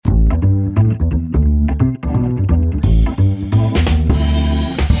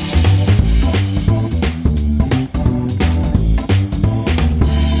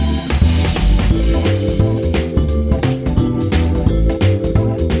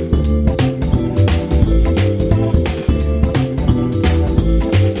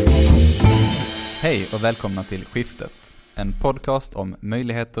Hej och välkomna till Skiftet, en podcast om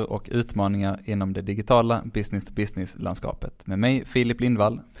möjligheter och utmaningar inom det digitala business-to-business-landskapet med mig Filip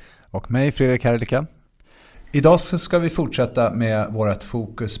Lindvall och mig Fredrik Herlika. Idag ska vi fortsätta med vårt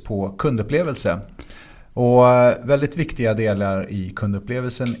fokus på kundupplevelse. Och väldigt viktiga delar i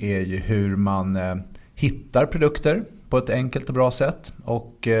kundupplevelsen är ju hur man hittar produkter på ett enkelt och bra sätt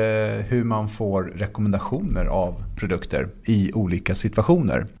och hur man får rekommendationer av produkter i olika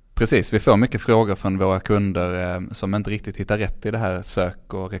situationer. Precis, vi får mycket frågor från våra kunder som inte riktigt hittar rätt i det här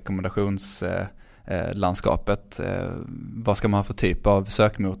sök- och rekommendationslandskapet. Vad ska man ha för typ av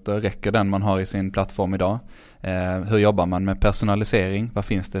sökmotor? Räcker den man har i sin plattform idag? Hur jobbar man med personalisering? Vad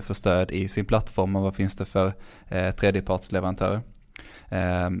finns det för stöd i sin plattform och vad finns det för tredjepartsleverantörer?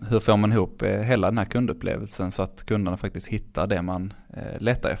 Hur får man ihop hela den här kundupplevelsen så att kunderna faktiskt hittar det man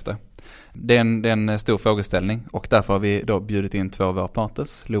letar efter? Det är en stor frågeställning och därför har vi då bjudit in två av våra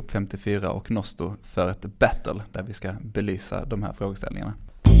partners, Loop54 och Nosto, för ett battle där vi ska belysa de här frågeställningarna.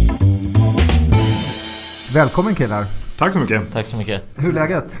 Välkommen killar. Tack så mycket. Tack så mycket. Hur är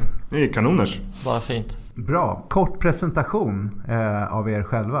läget? Det är kanoners. Bara fint. Bra. Kort presentation av er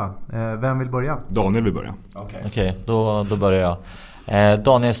själva. Vem vill börja? Daniel vill börja. Okej, då börjar jag.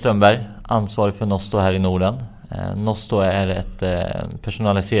 Daniel Strömberg, ansvarig för Nosto här i Norden. Nosto är ett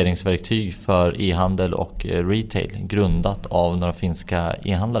personaliseringsverktyg för e-handel och retail grundat av några finska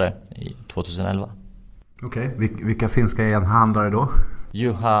e-handlare i 2011. Okej, vilka finska e-handlare då?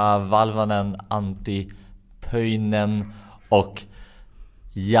 Juha Valvanen, Antti Pöinen och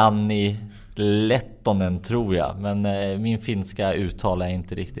Janni Lettonen tror jag. Men min finska uttalar jag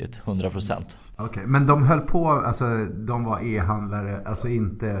inte riktigt 100%. Okej, men de höll på, alltså de var e-handlare, alltså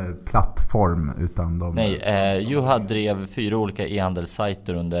inte plattform utan de... Nej, Juha drev 4 olika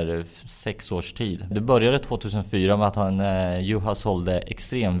e-handelssajter under 6 års tid. Det började 2004 med att Juha sålde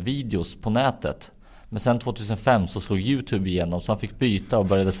extremvideos på nätet. Men sen 2005 så slog YouTube igenom så han fick byta och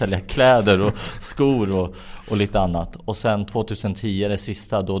började sälja kläder och skor och lite annat. Och sen 2010, det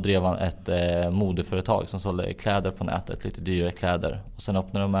sista, då drev han ett modeföretag som sålde kläder på nätet, lite dyrare kläder. Och sen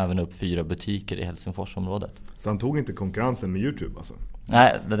öppnade de även upp 4 butiker i Helsingforsområdet. Så han tog inte konkurrensen med YouTube alltså?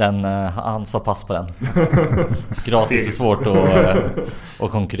 Nej, han sa pass på den. Gratis är svårt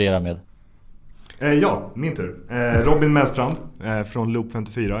att konkurrera med. Ja, min tur. Robin Mellstrand från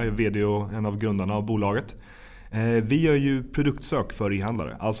Loop54 är vd och en av grundarna av bolaget. Vi gör ju produktsök för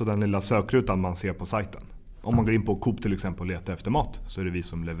e-handlare, alltså den lilla sökrutan man ser på sajten. Om man går in på Coop till exempel och letar efter mat så är det vi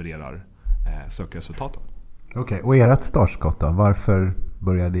som levererar sökresultaten. Okej, och ert startskott då? Varför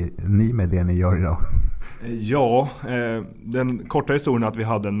började ni med det ni gör idag? Ja, den korta historien är att vi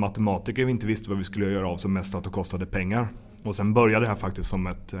hade en matematiker vi inte visste vad vi skulle göra av som mest att det kostade pengar. Och sen började det här faktiskt som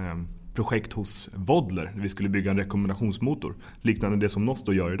ett projekt hos Vodler. Vi skulle bygga en rekommendationsmotor liknande det som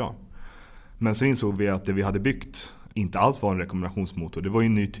Nosto gör idag. Men så insåg vi att det vi hade byggt inte alls var en rekommendationsmotor. Det var ju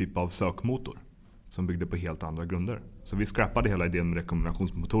en ny typ av sökmotor som byggde på helt andra grunder. Så vi scrappade hela idén med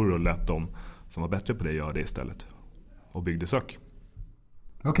rekommendationsmotorer och lät dem som var bättre på det göra det istället. Och byggde sök.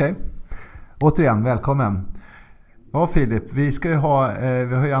 Okej. Återigen, välkommen. Ja Filip, vi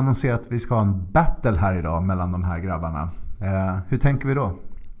har ju annonserat att vi ska ha en battle här idag mellan de här grabbarna. Hur tänker vi då?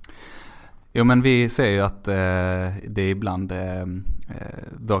 Jo, men vi ser ju att det ibland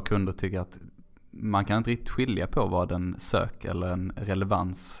våra kunder tycker att man kan inte riktigt skilja på vad en sök eller en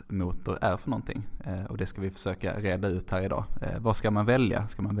relevansmotor är för någonting. Och det ska vi försöka reda ut här idag. Vad ska man välja?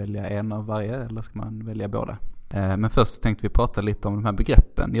 Ska man välja en av varje eller ska man välja båda? Men först tänkte vi prata lite om de här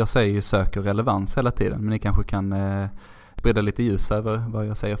begreppen. Jag säger ju sök och relevans hela tiden, men ni kanske kan sprida lite ljus över vad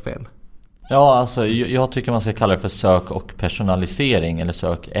jag säger fel. Ja, alltså jag tycker man ska kalla det för sök och personalisering eller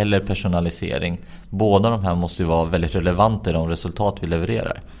sök eller personalisering. Båda de här måste ju vara väldigt relevanta i de resultat vi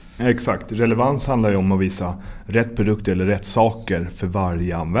levererar. Exakt, relevans handlar ju om att visa rätt produkter eller rätt saker för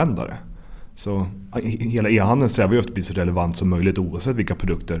varje användare. Så hela e-handeln strävar ju efter att bli så relevant som möjligt oavsett vilka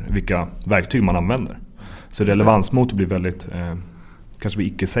produkter, vilka verktyg man använder. Så relevansmotor blir väldigt, kanske blir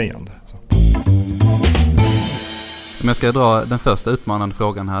icke-sägande. Så. Om jag ska dra den första utmanande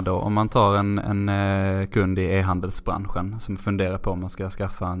frågan här då. Om man tar en kund i e-handelsbranschen som funderar på om man ska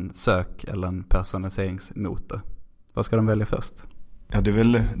skaffa en sök eller en personaliseringsmotor. Vad ska de välja först? Ja, det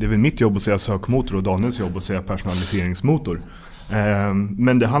är väl mitt jobb att säga sökmotor och Daniels jobb att säga personaliseringsmotor.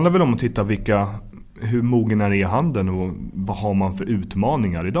 Men det handlar väl om att titta hur mogen är e-handeln och vad har man för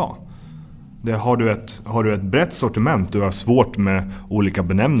utmaningar idag. Har du ett brett sortiment, du har svårt med olika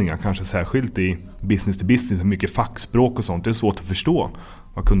benämningar, kanske särskilt i business to business med mycket fackspråk och sånt. Det är svårt att förstå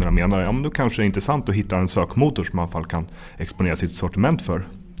vad kunderna menar. Ja, men då kanske det är intressant att hitta en sökmotor som man i alla fall kan exponera sitt sortiment för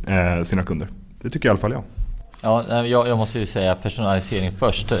sina kunder. Det tycker i alla fall jag. Ja, jag måste ju säga personalisering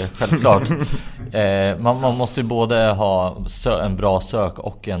först, självklart. Man måste ju både ha en bra sök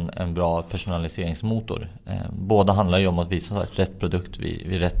och en bra personaliseringsmotor. Båda handlar ju om att visa rätt produkt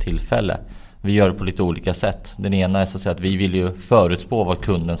vid rätt tillfälle. Vi gör det på lite olika sätt. Den ena är så att säga att vi vill ju förutspå vad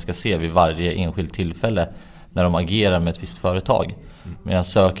kunden ska se vid varje enskilt tillfälle när de agerar med ett visst företag. Medan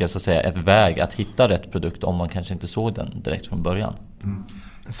sök är så att säga ett väg att hitta rätt produkt om man kanske inte såg den direkt från början.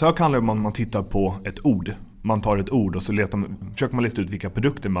 Sök handlar om att man tittar på ett ord. Man tar ett ord och så försöker man lista ut vilka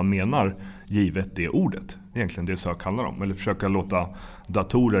produkter man menar givet det ordet. Egentligen det sök handlar om. Eller försöka låta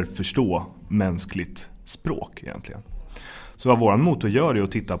datorer förstå mänskligt språk egentligen. Så vad vår motor gör är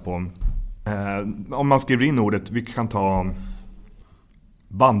att titta på om man skriver in ordet, vi kan ta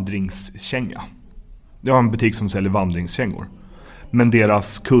vandringskänga. Jag har en butik som säljer vandringskängor. Men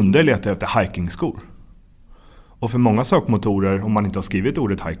deras kunder letar efter hikingskor. Och för många sökmotorer, om man inte har skrivit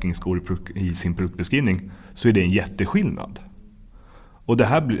ordet hikingskor i sin produktbeskrivning, så är det en jätteskillnad. Och det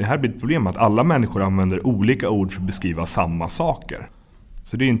här blir ett problem att alla människor använder olika ord för att beskriva samma saker.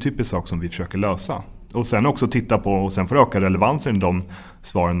 Så det är en typisk sak som vi försöker lösa. Och sen också titta på, och sen för att öka relevansen i de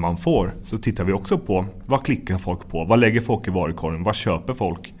svaren man får, så tittar vi också på vad klickar folk på, vad lägger folk i varukorgen, vad köper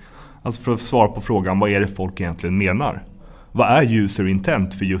folk? Alltså för att svara på frågan, vad är det folk egentligen menar? Vad är user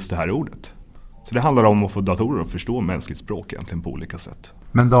intent för just det här ordet? Så det handlar om att få datorer att förstå mänskligt språk egentligen på olika sätt.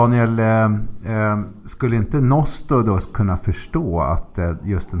 Men Daniel, skulle inte Nosto då kunna förstå att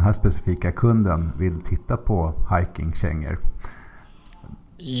just den här specifika kunden vill titta på hikingkängor?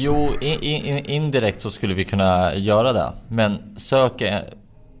 Jo, indirekt så skulle vi kunna göra det. Men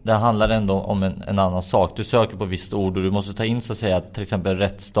det handlar ändå om en annan sak. Du söker på visst ord och du måste ta in så att säga till exempel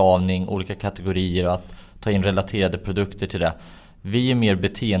rätt stavning, olika kategorier och att ta in relaterade produkter till det. Vi är mer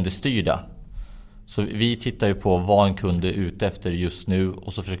beteendestyrda. Så vi tittar ju på vad en kund är ute efter just nu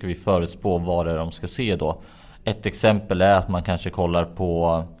och så försöker vi förutspå vad det är de ska se då. Ett exempel är att man kanske kollar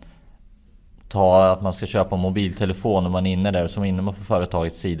på att man ska köpa en mobiltelefon och man är inne där, som är inne på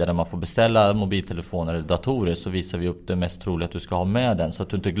företagets sida där man får beställa mobiltelefoner eller datorer, så visar vi upp det mest troliga att du ska ha med den så att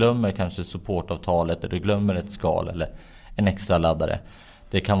du inte glömmer kanske supportavtalet eller du glömmer ett skal eller en extra laddare.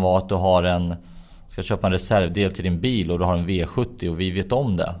 Det kan vara att du ska köpa en reservdel till din bil och du har en V70 och vi vet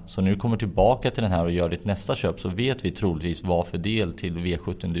om det. Så när du kommer tillbaka till den här och gör ditt nästa köp så vet vi troligtvis vad för del till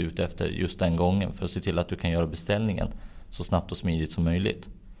V70 du är ute efter just den gången för att se till att du kan göra beställningen så snabbt och smidigt som möjligt.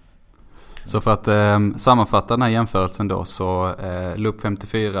 Så för att sammanfatta den här jämförelsen då, så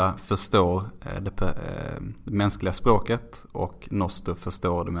Loop54 förstår det mänskliga språket och Nosto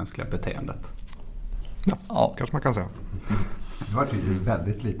förstår det mänskliga beteendet. Ja, kanske man kan säga. Det var ju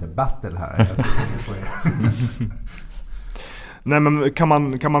väldigt lite battle här. Nej, men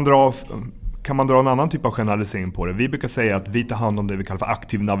kan man dra en annan typ av generalisering på det? Vi brukar säga att vi tar hand om det vi kallar för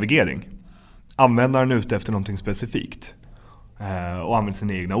aktiv navigering. Användaren är ute efter någonting specifikt och använder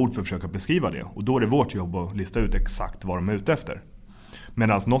sina egna ord för att försöka beskriva det. Och då är det vårt jobb att lista ut exakt vad de är ute efter.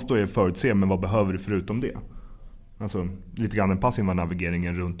 Medan Nosto är förutse, men vad behöver du förutom det? Alltså lite grann den passiva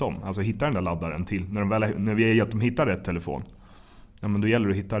navigeringen runt om. Alltså hitta den där laddaren till. När vi är att de hittar rätt telefon. Ja, men då gäller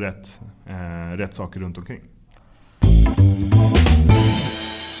det att hitta rätt saker runt omkring.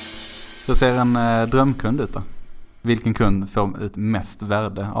 Hur ser en drömkund ut då? Vilken kund får ut mest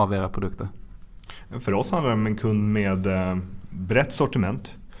värde av era produkter? För oss handlar det om en kund med brett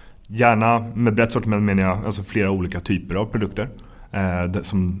sortiment. Gärna med brett sortiment menar jag alltså flera olika typer av produkter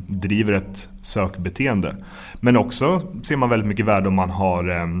som driver ett sökbeteende. Men också ser man väldigt mycket värde om man har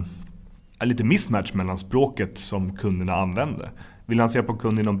en lite mismatch mellan språket som kunderna använder. Vi lanserade på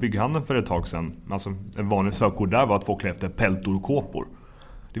kund inom bygghandeln för ett tag sedan. Alltså en vanlig sökord där var att folk krävde peltorkåpor.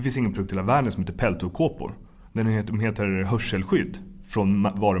 Det finns ingen produkt i hela världen som heter peltorkåpor. De heter hörselskydd från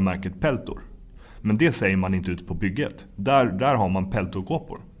varumärket Peltor. Men det säger man inte ut på bygget. Där har man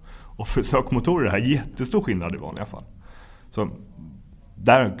peltorkåpor. Och för sökmotorer är det här jättestor skillnad i vanliga fall. Så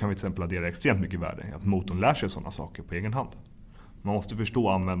där kan vi till exempel addera extremt mycket värde. Att motorn lär sig sådana saker på egen hand. Man måste förstå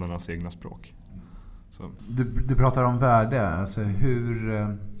användarnas egna språk. Så. Du pratar om värde. Alltså hur...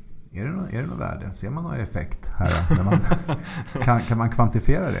 Är det något värde? Ser man någon effekt här? Kan man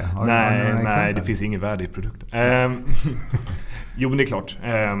kvantifiera det? Nej, det finns inget värde i produkten. Jo, men det är klart.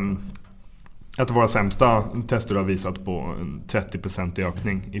 Att våra sämsta tester har visat på en 30%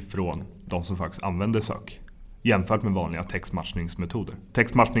 ökning ifrån de som faktiskt använder sök. Jämfört med vanliga textmatchningsmetoder.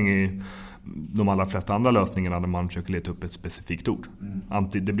 Textmatchning är de allra flesta andra lösningarna där man försöker leta upp ett specifikt ord.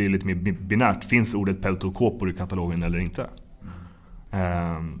 Det blir lite mer binärt. Finns ordet peltorkåpor i katalogen eller inte?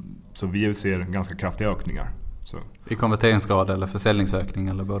 Så vi ser ganska kraftiga ökningar. Så. I konverteringsgrad eller försäljningsökning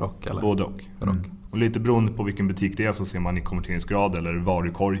eller både och? Eller? Både och. Och lite beroende på vilken butik det är så ser man i konverteringsgrad eller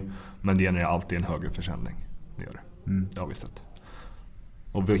varukorg. Men det genererar alltid en högre försäljning. Det gör det. Det har vi sett.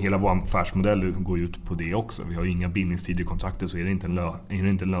 Och hela vår affärsmodell går ut på det också. Vi har ju inga bindningstider i kontraktet, så är det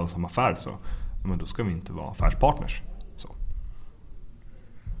inte en lönsam affär så men då ska vi inte vara affärspartners. Så.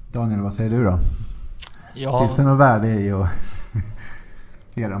 Daniel, vad säger du då? Ja. Finns det något värde i att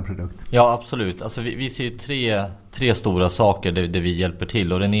er produkt? Ja, absolut. Alltså vi ser ju tre stora saker där vi hjälper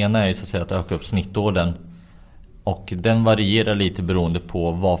till. Och den ena är ju så att säga att öka upp snittordern. Och den varierar lite beroende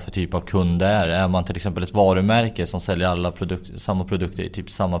på vad för typ av kund det är. Är man till exempel ett varumärke som säljer samma produkter i typ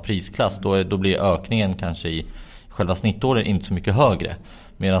samma prisklass, då blir ökningen kanske i själva snittordern inte så mycket högre.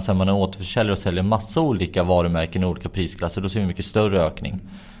 Medan är man en återförsäljare och säljer massa olika varumärken i olika prisklasser, då ser vi mycket större ökning.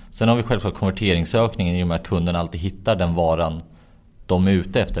 Sen har vi självklart konverteringsökningen i och med att kunden alltid hittar den varan de är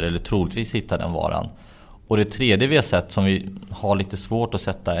ute efter, eller troligtvis hittar den varan. Och det tredje vi har sett som vi har lite svårt att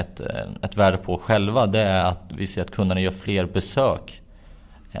sätta ett värde på själva, det är att vi ser att kunderna gör fler besök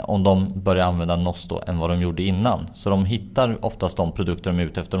om de börjar använda Nosto än vad de gjorde innan. Så de hittar oftast de produkter de är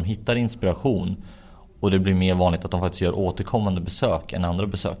ute efter, de hittar inspiration och det blir mer vanligt att de faktiskt gör återkommande besök än andra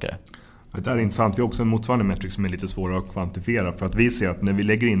besökare. Det är intressant. Vi har också en motsvarande metrik som är lite svårare att kvantifiera, för att vi ser att när vi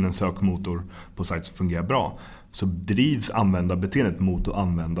lägger in en sökmotor på sajt som fungerar bra så drivs användarbeteendet mot att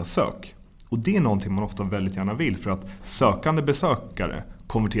använda sök. Och det är någonting man ofta väldigt gärna vill, för att sökande besökare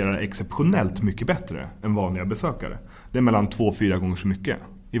konverterar exceptionellt mycket bättre än vanliga besökare. Det är mellan 2-4 gånger så mycket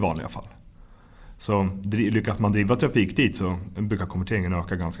i vanliga fall. Så lyckas man driva trafik dit så brukar konverteringen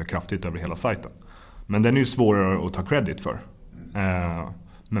öka ganska kraftigt över hela sajten. Men den är ju svårare att ta credit för.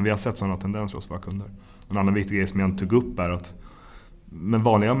 Men vi har sett sådana tendenser hos våra kunder. En annan viktig grej som jag tog upp är att med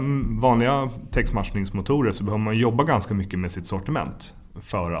vanliga textmatchningsmotorer så behöver man jobba ganska mycket med sitt sortiment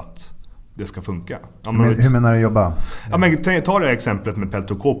för att det ska funka. Ja, men hur menar du jobba? Ja, men ta det exemplet med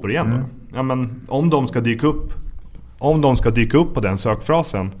peltokåpor igen då. Ja, men om de ska dyka upp på den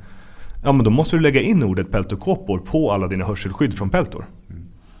sökfrasen, ja, men då måste du lägga in ordet peltokåpor på alla dina hörselskydd från peltor.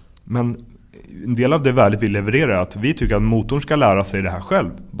 Men en del av det värdet vi levererar är att vi tycker att motorn ska lära sig det här själv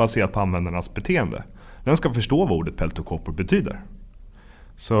baserat på användarnas beteende. Den ska förstå vad ordet peltokåpor betyder.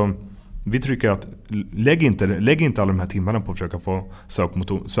 Så vi tycker att lägg inte alla de här timmarna på att försöka få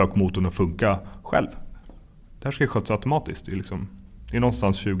sökmotorn att funka själv. Det här ska skötas automatiskt. Det är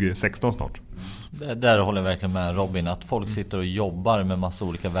någonstans 2016 snart. Där håller jag verkligen med Robin, att folk sitter och jobbar med massa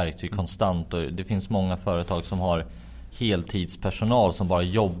olika verktyg konstant. Och det finns många företag som har heltidspersonal som bara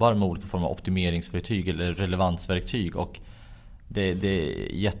jobbar med olika former av optimeringsverktyg eller relevansverktyg. Och det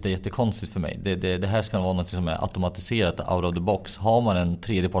är jättekonstigt för mig. Det här ska vara något som är automatiserat, out of the box. Har man en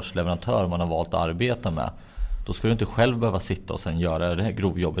tredjepartsleverantör man har valt att arbeta med, då ska du inte själv behöva sitta och sen göra det här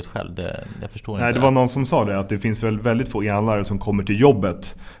grovjobbet själv. Jag förstår inte. Nej, det var någon som sa det, att det finns väl väldigt få e-handlare som kommer till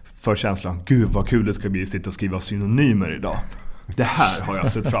jobbet för känslan, gud vad kul det ska bli att sitta och skriva synonymer idag. Det här har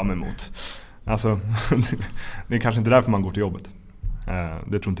jag sett fram emot. Alltså, det är kanske inte därför man går till jobbet.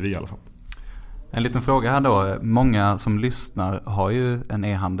 Det tror inte vi i alla fall. En liten fråga här då. Många som lyssnar har ju en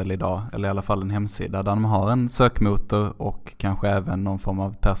e-handel idag, eller i alla fall en hemsida där de har en sökmotor och kanske även någon form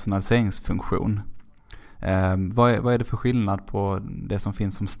av personaliseringsfunktion. Vad är det för skillnad på det som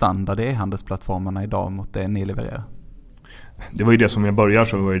finns som standard i e-handelsplattformarna idag mot det ni levererar? Det var ju det som jag började,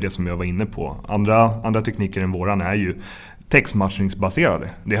 så var det som jag var inne på. Andra tekniker än våran är ju textmatchningsbaserade.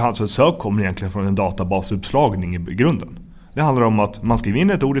 Det är alltså sök kommer egentligen från en databasuppslagning i grunden. Det handlar om att man skriver in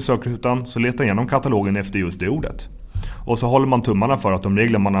ett ord i sökrutan, så letar igenom katalogen efter just det ordet. Och så håller man tummarna för att de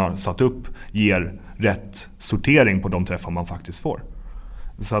regler man har satt upp ger rätt sortering på de träffar man faktiskt får.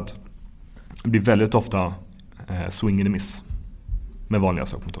 Så att det blir väldigt ofta swing and miss med vanliga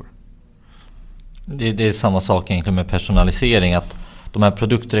sökmotorer. Det är samma sak egentligen med personalisering, att de här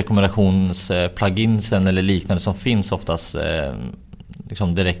produktrekommendations-pluginsen eller liknande som finns oftast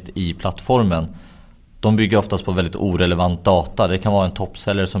direkt i plattformen, de bygger oftast på väldigt orelevant data. Det kan vara en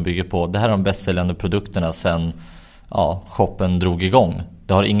toppsäljare som bygger på det här är de bästsäljande produkterna sen shoppen drog igång.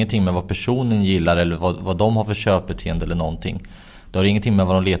 Det har ingenting med vad personen gillar eller vad de har för köpbeteende eller någonting. Det har ingenting med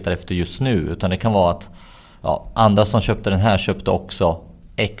vad de letar efter just nu, utan det kan vara att andra som köpte den här köpte också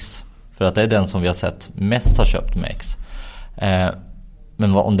X, för att det är den som vi har sett mest har köpt med X.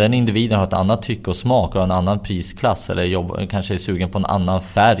 Men om den individen har ett annat tycke och smak och en annan prisklass eller kanske är sugen på en annan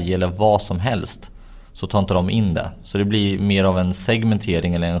färg eller vad som helst, så tar inte de in det. Så det blir mer av en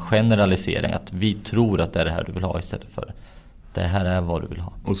segmentering eller en generalisering, att vi tror att det är det här du vill ha istället för det här är vad du vill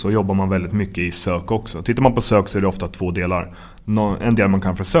ha. Och så jobbar man väldigt mycket i sök också. Tittar man på sök så är det ofta två delar. En del man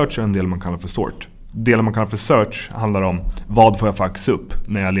kallar för search och en del man kallar för sort. Delen man kallar för search handlar om vad får jag faktiskt upp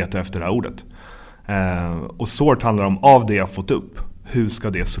när jag letar efter det här ordet. Och sort handlar om av det jag fått upp, hur ska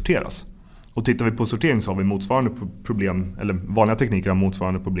det sorteras? Och tittar vi på sortering så har vi motsvarande problem, eller vanliga tekniker har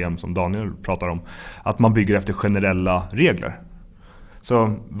motsvarande problem som Daniel pratar om. Att man bygger efter generella regler.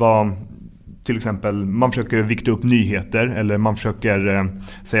 Så till exempel man försöker vikta upp nyheter eller man försöker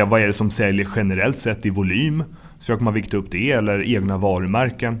säga vad är det som säljer generellt sett i volym. Så försöker man vikta upp det eller egna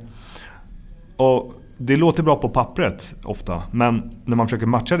varumärken. Och det låter bra på pappret ofta, men när man försöker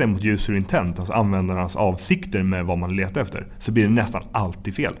matcha det mot user intent, alltså användarnas avsikter med vad man letar efter, så blir det nästan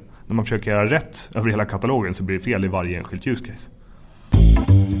alltid fel. När man försöker göra rätt över hela katalogen så blir det fel i varje enskilt use case.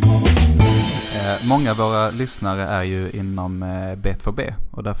 Många av våra lyssnare är ju inom B2B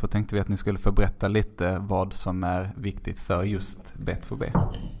och därför tänkte vi att ni skulle få berätta lite vad som är viktigt för just B2B.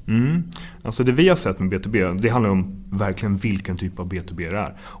 Alltså det vi har sett med B2B, det handlar om verkligen vilken typ av B2B det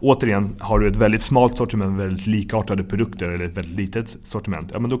är. Återigen, har du ett väldigt smalt sortiment, väldigt likartade produkter eller ett väldigt litet sortiment,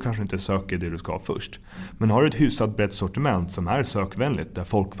 ja men då kanske inte söker det du ska först. Men har du ett hyfsat brett sortiment som är sökvänligt, där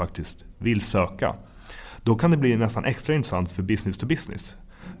folk faktiskt vill söka, då kan det bli nästan extra intressant för business to business.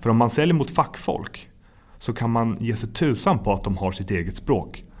 För om man säljer mot fackfolk så kan man ge sig tusan på att de har sitt eget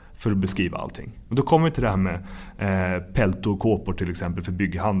språk för att beskriva allting. Och då kommer vi till det här med peltor och kåpor till exempel för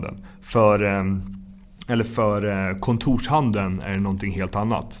bygghandeln. För kontorshandeln är det någonting helt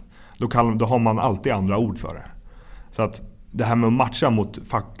annat. Då har man alltid andra ord för det. Så att det här med att matcha mot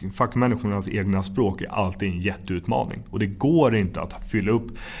fackmänniskornas egna språk är alltid en jätteutmaning. Och det går inte att fylla upp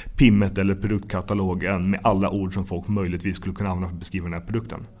PIMmet eller produktkatalogen med alla ord som folk möjligtvis skulle kunna använda för att beskriva den här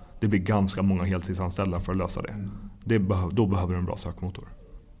produkten. Det blir ganska många heltidsanställda för att lösa det. Då behöver du en bra sökmotor.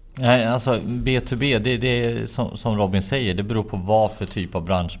 Nej, alltså B2B, det är som Robin säger, det beror på vad för typ av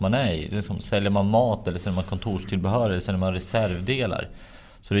bransch man är i. Det är som, säljer man mat eller säljer man kontorstillbehör eller säljer man reservdelar.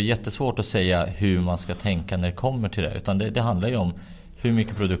 Så det är jättesvårt att säga hur man ska tänka när det kommer till det. Utan det handlar ju om hur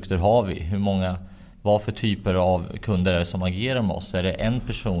mycket produkter har vi? Vad för typer av kunder är det som agerar med oss? Är det en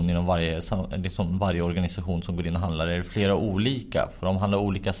person inom varje organisation som går in och handlar? Är det flera olika? För de handlar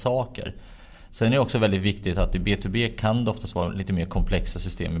olika saker. Sen är det också väldigt viktigt att i B2B kan det oftast vara lite mer komplexa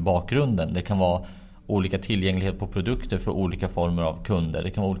system i bakgrunden. Det kan vara olika tillgänglighet på produkter för olika former av kunder. Det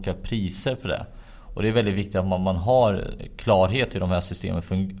kan vara olika priser för det. Och det är väldigt viktigt att man har klarhet i de här systemen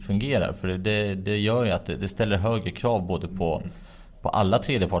fungerar. För det gör ju att det ställer högre krav både på alla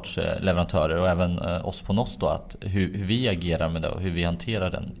tredjepartsleverantörer och även oss på Nosto, att hur vi agerar med det och hur vi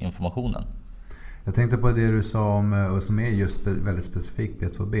hanterar den informationen. Jag tänkte på det du sa om, och som är just väldigt specifikt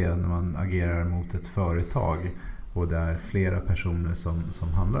B2B, när man agerar mot ett företag och det är flera personer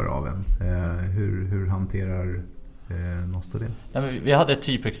som handlar av en. Hur hanterar Nosto det? Ja, men vi hade ett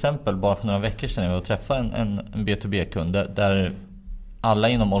typexempel bara för några veckor sedan när vi träffade en B2B-kund där alla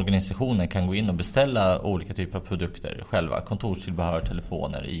inom organisationen kan gå in och beställa olika typer av produkter själva. Kontorstillbehör,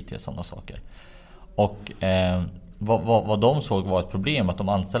 telefoner, IT och sådana saker. Och vad de såg var ett problem, att de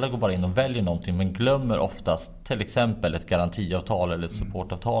anställda går bara in och väljer någonting men glömmer oftast till exempel ett garantiavtal eller ett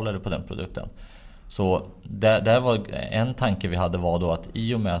supportavtal eller på den produkten. Så där var en tanke vi hade var då att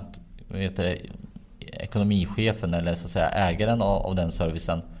i och med att ekonomichefen eller så att säga ägaren av den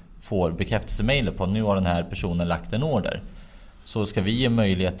servicen får bekräftelsemail på att nu har den här personen lagt en order, så ska vi ge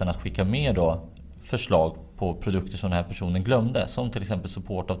möjligheten att skicka med då förslag på produkter som den här personen glömde, som till exempel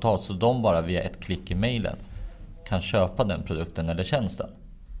supportavtal, så de bara via ett klick i mailen kan köpa den produkten eller tjänsten.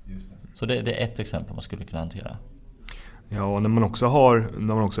 Just det. Så det är ett exempel man skulle kunna hantera. Ja, och när man också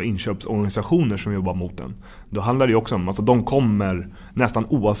har inköpsorganisationer som jobbar mot den, då handlar det också om, alltså de kommer nästan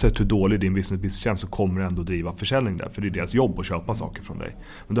oavsett hur dålig din business-tjänst, så kommer ändå driva försäljning där, för det är deras jobb att köpa saker från dig.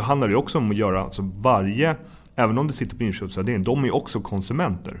 Men då handlar det också om att göra, alltså även om det sitter på inköpsavdelningen, de är också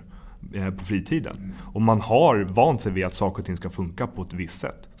konsumenter på fritiden. Och man har vant sig vid att saker och ting ska funka på ett visst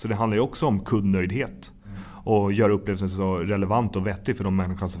sätt. Så det handlar ju också om kundnöjdhet och göra upplevelsen så relevant och vettig för de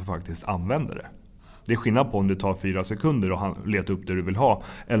människor som faktiskt använder det. Det är skillnad på om det tar 4 sekunder och leta upp det du vill ha,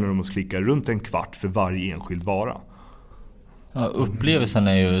 eller om du måste klicka runt en kvart för varje enskild vara. Ja, upplevelsen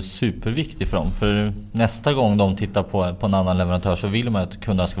är ju superviktig för dem. För nästa gång de tittar på en annan leverantör så vill man att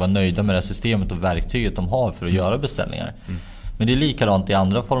kunderna ska vara nöjda med det systemet och verktyget de har för att göra beställningar. Men det är likadant i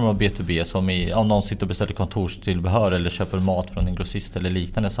andra former av B2B, som om någon sitter och beställer kontorstillbehör eller köper mat från en grossist eller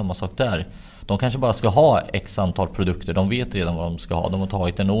liknande, samma sak där. De kanske bara ska ha x antal produkter, de vet redan vad de ska ha, de har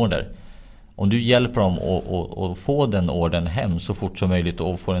tagit en order. Om du hjälper dem att få den ordern hem så fort som möjligt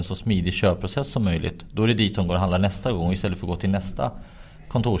och få en så smidig köpprocess som möjligt, då är det dit de går och handlar nästa gång istället för att gå till nästa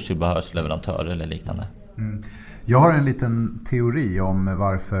kontorstillbehörsleverantör eller liknande. Jag har en liten teori om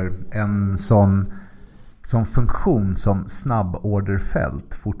varför en sån funktion som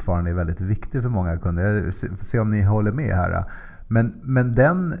snabborderfält fortfarande är väldigt viktig för många kunder. Jag får se om ni håller med här. Men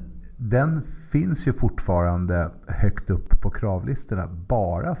den finns ju fortfarande högt upp på kravlistorna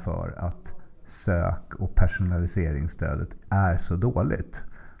bara för att sök- och personaliseringsstödet är så dåligt.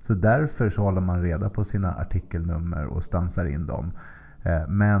 Så därför så håller man reda på sina artikelnummer och stansar in dem.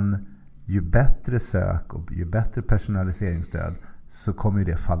 Men ju bättre sök och ju bättre personaliseringsstöd så kommer ju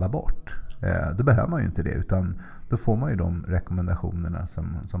det falla bort. Då behöver man ju inte det, utan då får man ju de rekommendationerna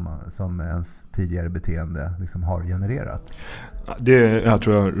som ens tidigare beteende liksom har genererat. Jag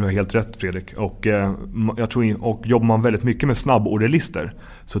tror du har helt rätt, Fredrik. Och jobbar man väldigt mycket med snabborderlistor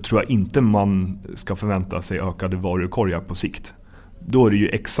så tror jag inte man ska förvänta sig ökade varukorgar på sikt. Då är det ju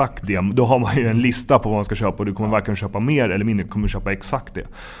exakt det. Då har man ju en lista på vad man ska köpa och du kommer varken köpa mer eller mindre, kommer köpa exakt det.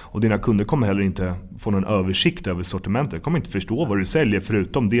 Och dina kunder kommer heller inte få någon översikt över sortimentet. De kommer inte förstå vad du säljer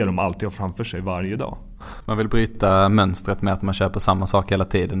förutom det de alltid har framför sig varje dag. Man vill bryta mönstret med att man köper samma sak hela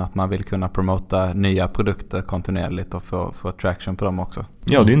tiden. Att man vill kunna promota nya produkter kontinuerligt och få traction på dem också.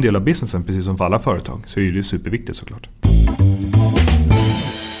 Ja, det är en del av businessen precis som för alla företag. Så är det superviktigt såklart.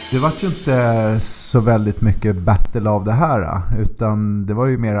 Det var ju inte så väldigt mycket battle av det här, utan det var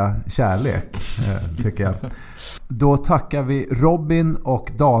ju mera kärlek, tycker jag. Då tackar vi Robin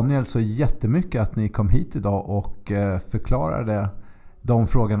och Daniel så jättemycket att ni kom hit idag och förklarade de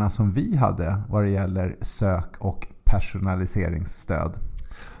frågorna som vi hade vad det gäller sök- och personaliseringsstöd.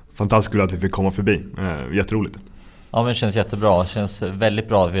 Fantastiskt kul att vi fick komma förbi. Jätteroligt. Ja, men det känns jättebra. Det känns väldigt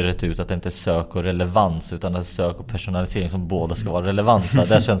bra att vi rätt ut att det inte är sök och relevans utan att sök och personalisering som båda ska vara relevanta.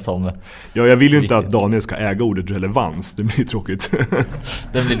 Det känns som... Ja, jag vill ju inte att Daniel ska äga ordet relevans. Det blir tråkigt.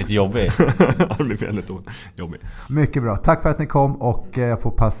 Det blir lite jobbigt. Det blir väldigt jobbigt. Mycket bra. Tack för att ni kom och jag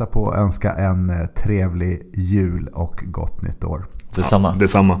får passa på att önska en trevlig jul och gott nytt år. Detsamma. Ja,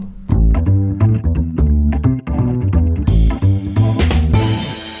 detsamma.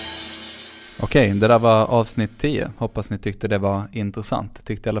 Okej, det där var avsnitt 10. Hoppas ni tyckte det var intressant.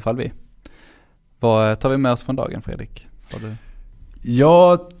 Tyckte i alla fall vi. Vad tar vi med oss från dagen, Fredrik?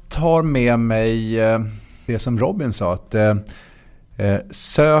 Jag tar med mig det som Robin sa. Att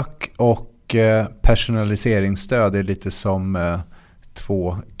sök och personaliseringsstöd är lite som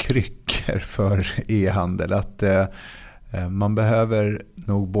två kryckor för e-handel. Att man behöver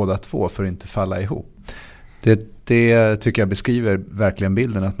nog båda två för att inte falla ihop. Det tycker jag beskriver verkligen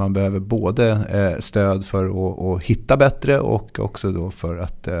bilden, att man behöver både stöd för att hitta bättre och också då för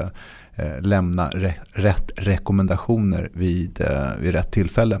att lämna rätt rekommendationer vid rätt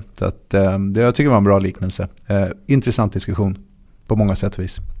tillfälle. Så att jag tycker det var en bra liknelse. Intressant diskussion på många sätt och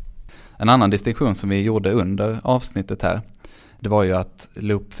vis. En annan distinktion som vi gjorde under avsnittet här, det var ju att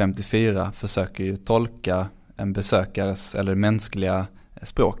Loop54 försöker ju tolka en besökares eller mänskliga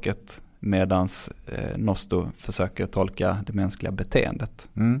språket, medans Nosto försöker tolka det mänskliga beteendet.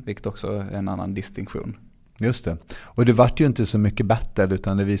 Vilket också är en annan distinktion. Just det. Och det var ju inte så mycket battle,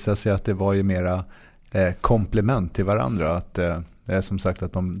 utan det visade sig att det var ju mera komplement till varandra. Att det är som sagt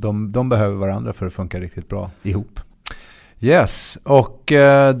att de behöver varandra för att funka riktigt bra ihop. Yes, och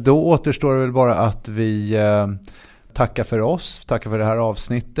då återstår det väl bara att vi tackar för oss. Tackar för det här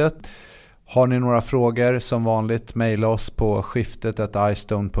avsnittet. Har ni några frågor, som vanligt mejla oss på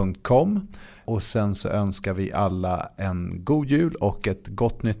skiftet@istone.com. Och sen så önskar vi alla en god jul och ett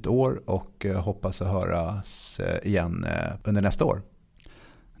gott nytt år och hoppas att höras igen under nästa år.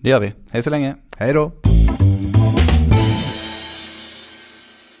 Det gör vi. Hej så länge. Hej då.